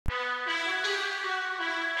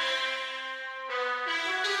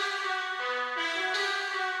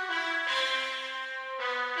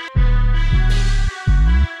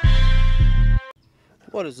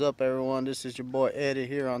What is up, everyone? This is your boy Eddie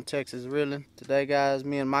here on Texas Reeling. Today, guys,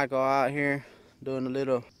 me and Michael are out here doing a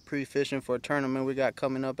little pre-fishing for a tournament we got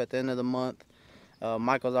coming up at the end of the month.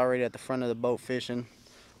 Michael's already at the front of the boat fishing.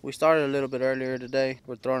 We started a little bit earlier today.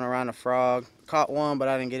 We're throwing around a frog. Caught one, but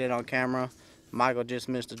I didn't get it on camera. Michael just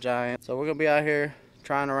missed a giant. So we're gonna be out here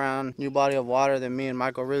trying around new body of water that me and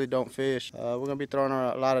Michael really don't fish. We're gonna be throwing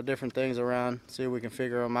a lot of different things around, see if we can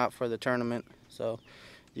figure them out for the tournament. So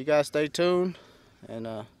you guys stay tuned, and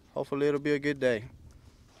hopefully it'll be a good day.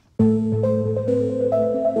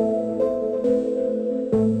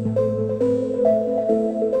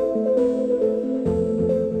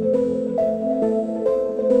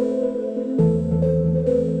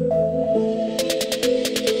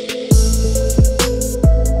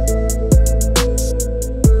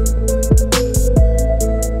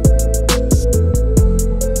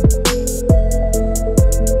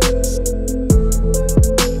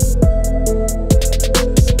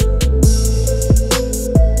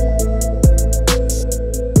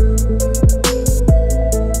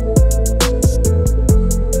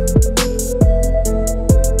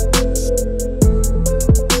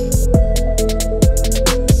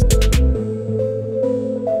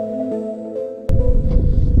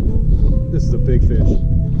 This is a big fish.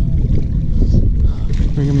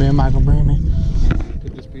 Bring him in, Michael, bring him in.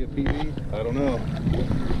 Could this be a PB? I don't know.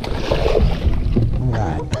 All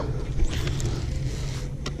right.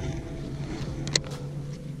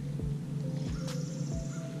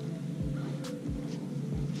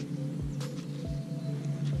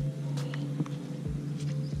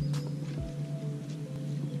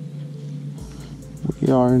 We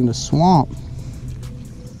are in the swamp.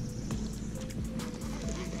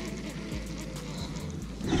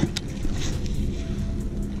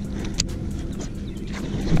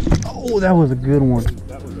 Oh, that was a good one.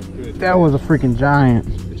 That was a freaking giant.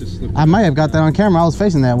 It just slipped. I might have got that on camera. I was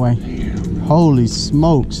facing that way. Holy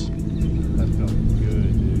smokes. That felt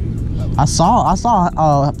good, dude. I saw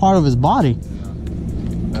part of his body.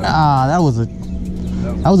 That was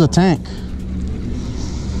a tank.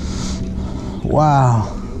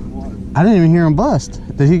 Wow. I didn't even hear him bust.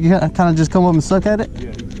 Did he kind of just come up and suck at it?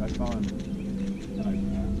 Yeah, I saw him,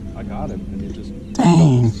 and I got him, and it just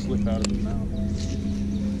slipped out of his mouth.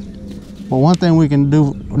 Well, one thing we can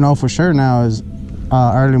know for sure now is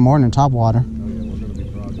early morning top water. Oh yeah, we're gonna be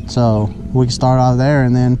frogging. So we can start off there,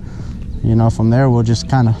 and then, you know, from there we'll just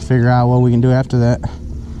kind of figure out what we can do after that.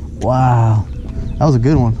 Wow, that was a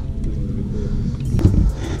good one.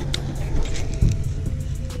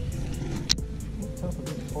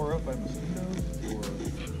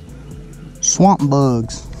 Swamp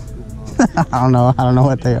bugs. I don't know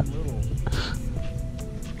what they are.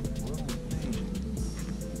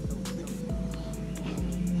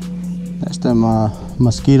 That's them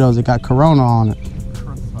mosquitoes that got corona on it.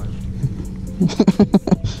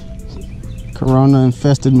 Corona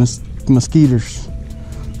infested mosquitoes.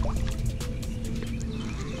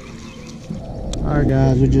 Alright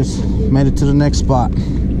guys, we just made it to the next spot.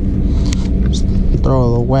 Just throw a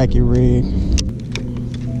little wacky rig.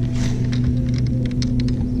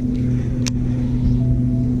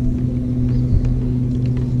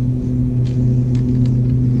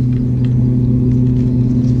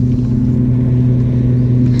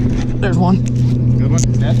 There's one. Good one?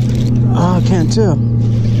 Yeah. Oh, I can't tell.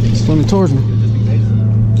 It's swimming towards me.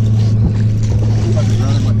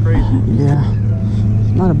 Running like crazy. Yeah,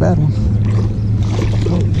 not a bad one.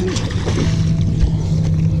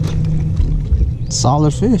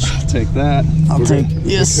 Solid fish. I'll take that.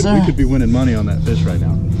 Yes, sir. We could be winning money on that fish right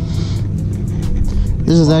now.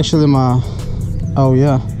 This is actually my. Oh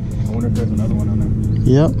yeah. I wonder if there's another one on there.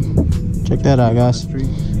 Yep. Check that out, guys.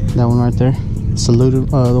 That one right there. Saluted,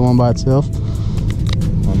 the one by itself.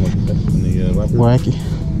 Wacky.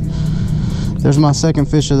 There's my second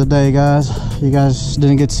fish of the day, guys. You guys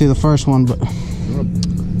didn't get to see the first one, but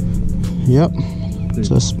yep,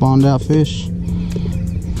 it's a spawned out fish.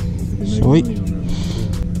 Sweet.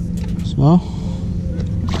 So,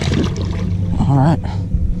 all right.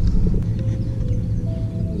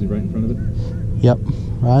 Is he right in front of it? Yep,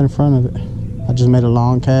 right in front of it. I just made a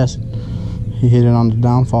long cast. He hit it on the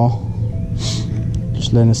downfall.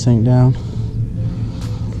 Just letting it sink down.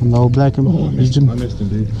 And the old black and I missed him,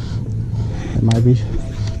 dude. There might be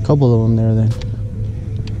a couple of them there then.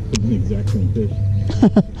 The exact same fish.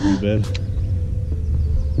 You bet.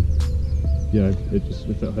 Yeah, it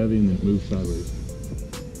felt heavy and then it moved sideways.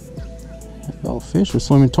 The old fish was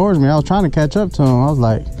swimming towards me. I was trying to catch up to him. I was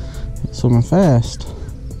like, swimming fast.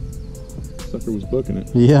 Sucker was booking it.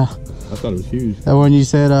 Yeah. I thought it was huge. That when you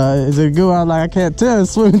said, is it good? I was like, I can't tell.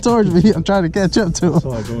 It's swimming towards me. I'm trying to catch up to him.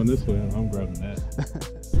 So I'm going this way and I'm grabbing that.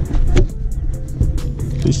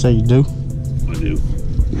 Please say you do. I do.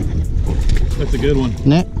 That's a good one.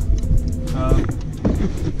 Net?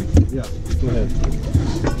 Yeah, go ahead.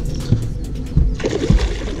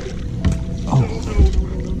 Oh.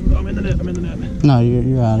 No, I'm in the net. I'm in the net. No,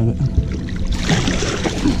 you're out of it.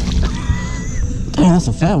 Damn, that's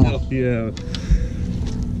a fat one. Yeah.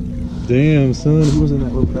 Damn, son, he was in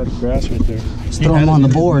that little patch of grass right there. Just throw him on the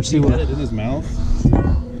board, see what. He had it in his mouth.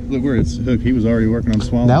 Look where it's hooked. He was already working on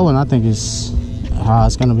swallowing. That one, I think is.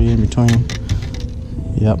 It's gonna be in between.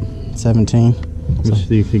 Yep, 17. Which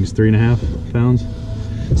do you think is 3.5 pounds?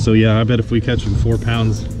 So yeah, I bet if we catch him 4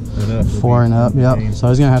 pounds and up. 4 and up, yep. So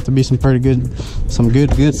it's gonna have to be some pretty good, some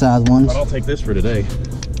good sized ones. But I'll take this for today.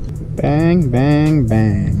 Bang, bang,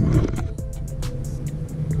 bang.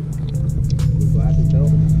 Glad to tell.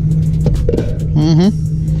 Mm-hmm.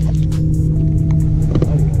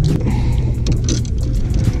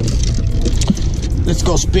 Let's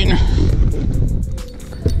go, spinner.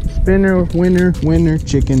 Spinner, winner, winner,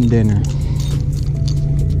 chicken dinner.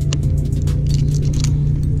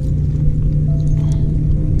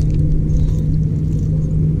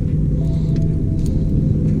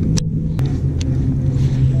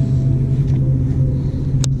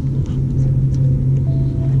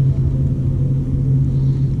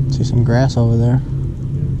 See some grass over there.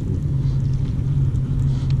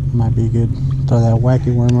 Might be good. Throw that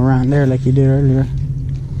wacky worm around there like you did earlier.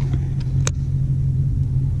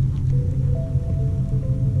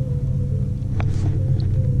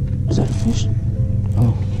 Is that a fish?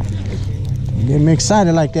 Oh. Don't get me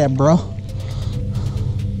excited like that, bro.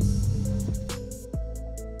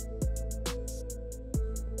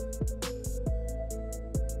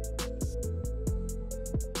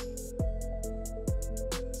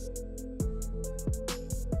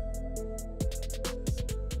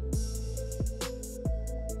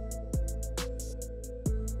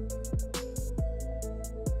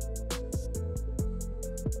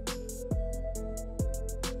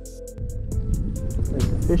 Let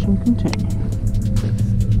the fishing continue.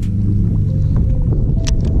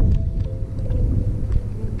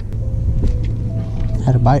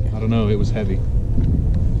 Had a bite. I don't know, it was heavy. It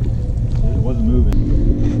wasn't moving.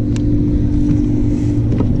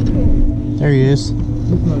 There he is.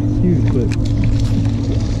 It's not huge, but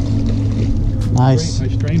Nice. I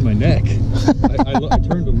strained my neck. I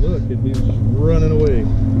turned to look and he was just running away.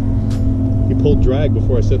 He pulled drag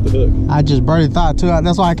before I set the hook. I just barely thought too.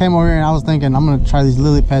 That's why I came over here and I was thinking I'm gonna try these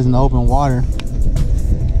lily pads in the open water.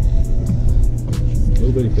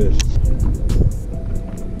 Little bitty fish.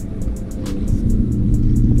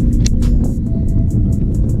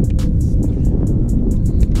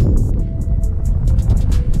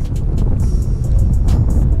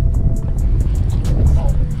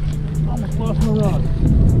 Almost lost my rod.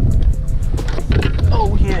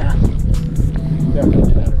 Oh yeah.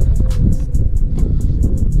 Definitely better.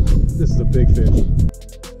 This is a big fish.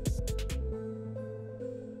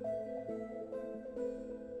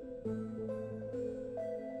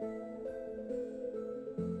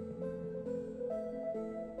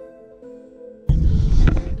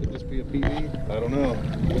 Could this be a PB? I don't know.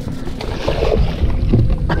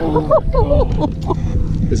 Oh,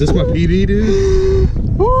 is this my PB,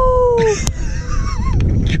 dude? Woo!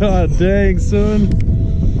 God dang, son.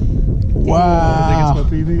 Wow. I think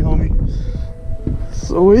it's my PB, homie.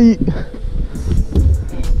 Sweet.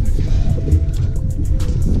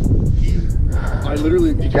 I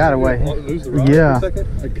literally got away. Lose the rod Yeah. for a second?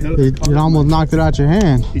 I It almost knocked it out your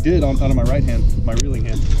hand. He did out of my right hand, my reeling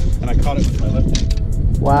hand, and I caught it with my left hand.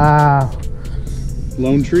 Wow.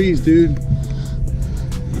 Lone trees, dude.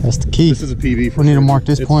 That's the key. This is a PB. We need to mark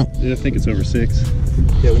this point. I think it's over 6.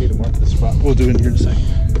 Yeah, we need to mark this spot. We'll do it in here in a second. You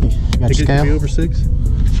got Think your it could be scale? over 6?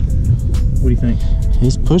 What do you think?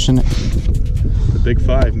 He's pushing it. The big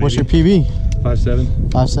 5, maybe. What's your PB? 5.7.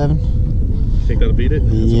 5.7? You think that'll beat it?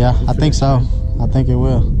 Yeah, I think so. I think it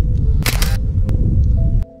will.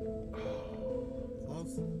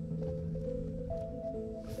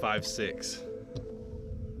 5.6.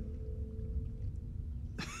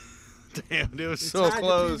 Damn, dude, it was so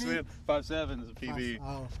close, man. 5.7 is a PB.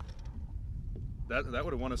 Oh. That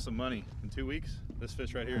would have won us some money in 2 weeks. This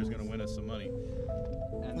fish right here is going to win us some money.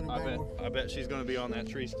 And I bet she's going to be on that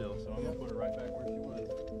tree still. So I'm going to put her right back where she was.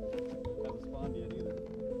 Haven't spawned yet either.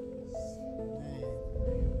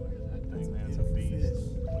 That thing, man, it's a beast.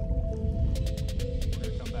 We're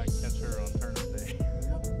going to come back and catch her on tournament day.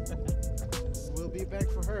 We'll be back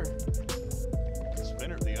for her.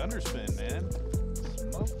 Spinner, the underspin, man.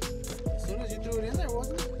 Smoke. As soon as you threw it in there,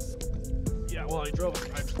 wasn't it? Yeah, well, I pulled it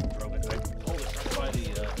right by the,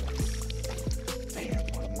 damn,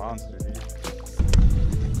 what a monster, dude.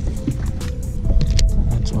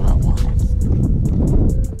 That's what I wanted.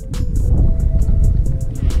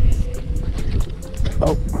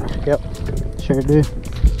 Oh, yep, sure do.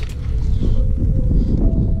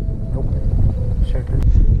 Nope, sure do.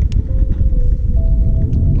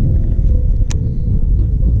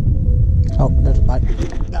 Oh, there's a bite.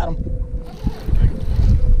 Got him.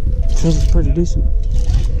 This is pretty decent.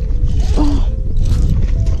 Oh.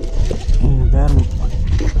 And got him.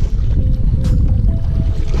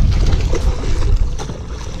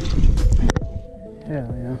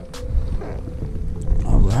 Hell yeah.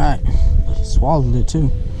 Alright. He swallowed it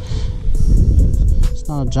too. It's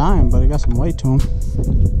not a giant, but it got some weight to him.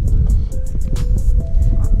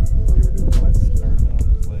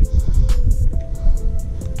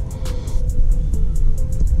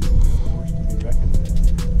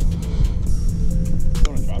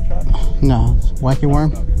 No, wacky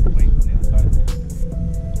worm.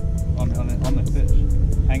 On the fish.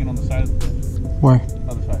 Hanging on the side of the fish. Where?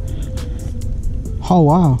 Other side. Oh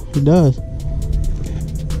wow, he does.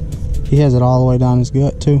 He has it all the way down his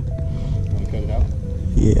gut too. Want to cut it out?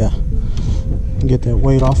 Yeah. Get that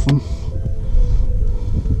weight off him.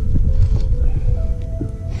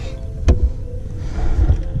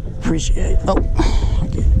 Appreciate it. Oh,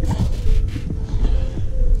 okay.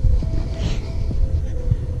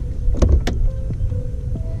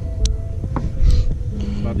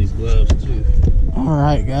 About these gloves too. All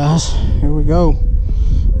right, guys, here we go.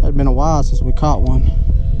 It's been a while since we caught one.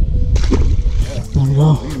 Yeah. There we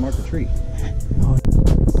go. We need to mark the tree. Oh.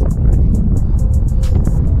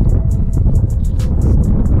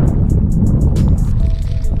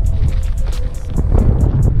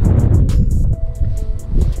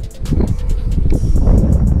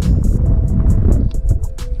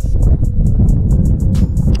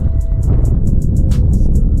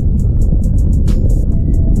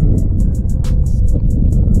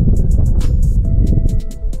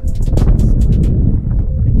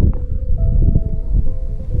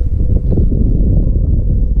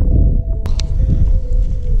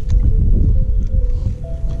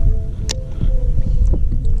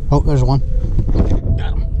 Oh, there's one.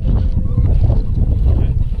 Got him.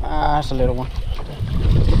 Ah, that's a little one.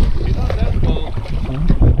 He's not that small.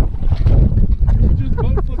 You just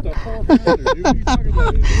boat flipped a 4-pounder, dude. What are you talking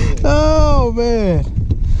about? Oh, man.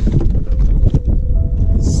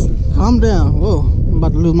 Calm down. Whoa, I'm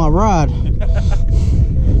about to lose my rod.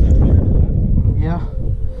 Yeah.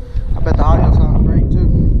 I bet the audio sounds great, too.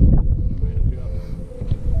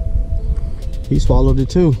 He swallowed it,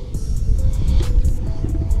 too.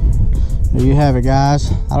 There you have it, guys.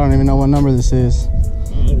 I don't even know what number this is.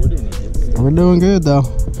 No, we're doing it. We're doing good though.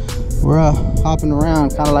 We're hopping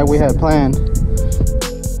around kind of like we had planned.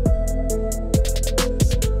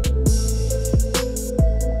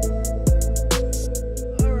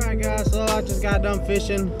 All right, guys, so I just got done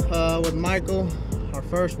fishing with Michael. Our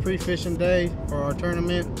first pre-fishing day for our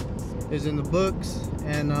tournament is in the books,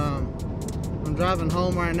 and I'm driving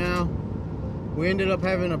home right now. We ended up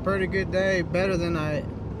having a pretty good day, better than I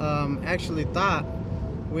actually thought.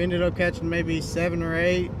 We ended up catching maybe 7 or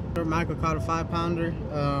 8. Michael caught a 5-pounder.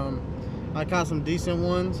 I caught some decent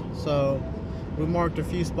ones, so we marked a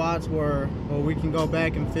few spots where we can go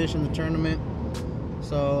back and fish in the tournament.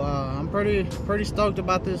 So I'm pretty stoked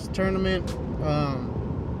about this tournament.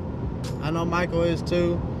 I know Michael is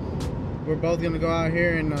too. We're both gonna go out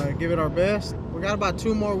here and give it our best. We got about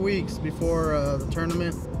 2 more weeks before the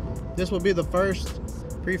tournament. This will be the first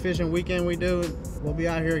pre-fishing weekend we do. We'll be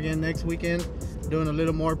out here again next weekend doing a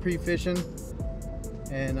little more pre-fishing,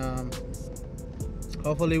 and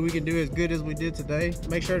hopefully we can do as good as we did today.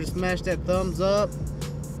 Make sure to smash that thumbs up,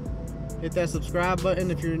 hit that subscribe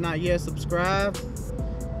button if you're not yet subscribed,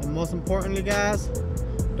 and most importantly, guys,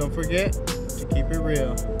 don't forget to keep it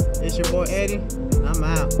real. It's your boy Eddie, and I'm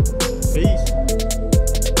out. Peace.